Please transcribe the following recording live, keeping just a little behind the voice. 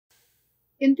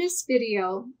In this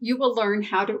video, you will learn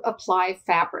how to apply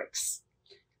fabrics.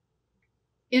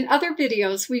 In other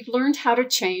videos, we've learned how to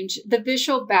change the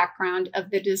visual background of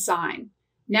the design.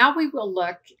 Now we will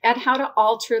look at how to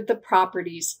alter the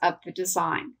properties of the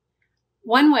design.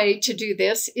 One way to do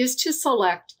this is to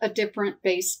select a different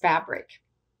base fabric.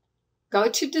 Go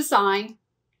to Design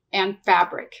and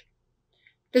Fabric.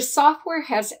 The software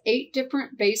has 8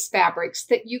 different base fabrics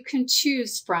that you can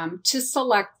choose from to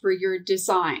select for your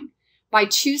design. By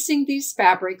choosing these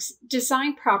fabrics,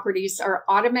 design properties are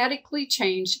automatically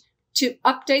changed to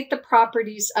update the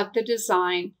properties of the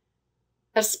design,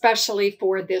 especially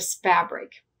for this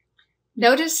fabric.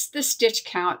 Notice the stitch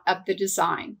count of the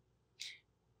design.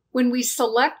 When we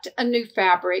select a new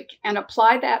fabric and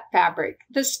apply that fabric,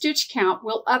 the stitch count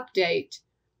will update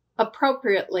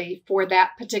appropriately for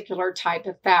that particular type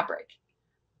of fabric.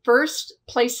 First,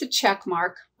 place a check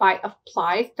mark by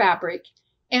Apply Fabric,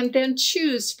 and then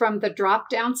choose from the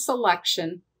drop-down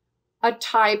selection a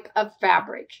type of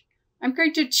fabric. I'm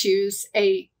going to choose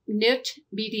a knit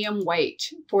medium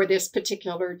weight for this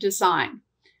particular design.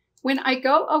 When I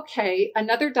go OK,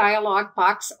 another dialog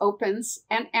box opens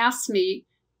and asks me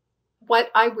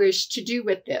what I wish to do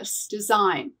with this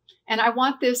design. And I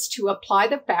want this to apply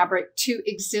the fabric to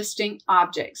existing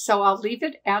objects. So I'll leave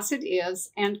it as it is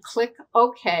and click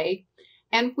OK.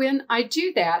 And when I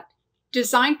do that,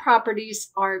 design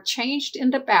properties are changed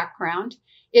in the background.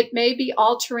 It may be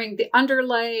altering the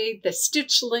underlay, the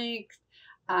stitch length,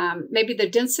 maybe the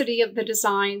density of the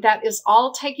design. That is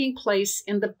all taking place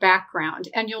in the background.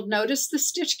 And you'll notice the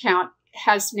stitch count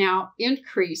has now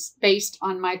increased based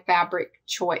on my fabric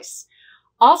choice.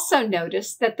 Also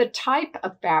notice that the type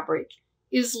of fabric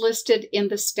is listed in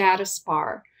the status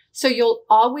bar. So you'll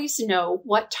always know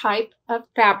what type of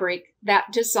fabric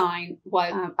that design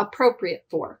was appropriate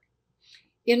for.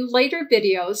 In later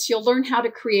videos, you'll learn how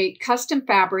to create custom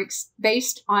fabrics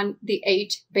based on the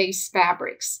 8 base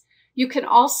fabrics. You can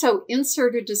also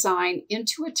insert a design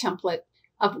into a template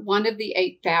of one of the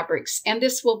 8 fabrics, and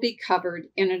this will be covered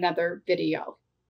in another video.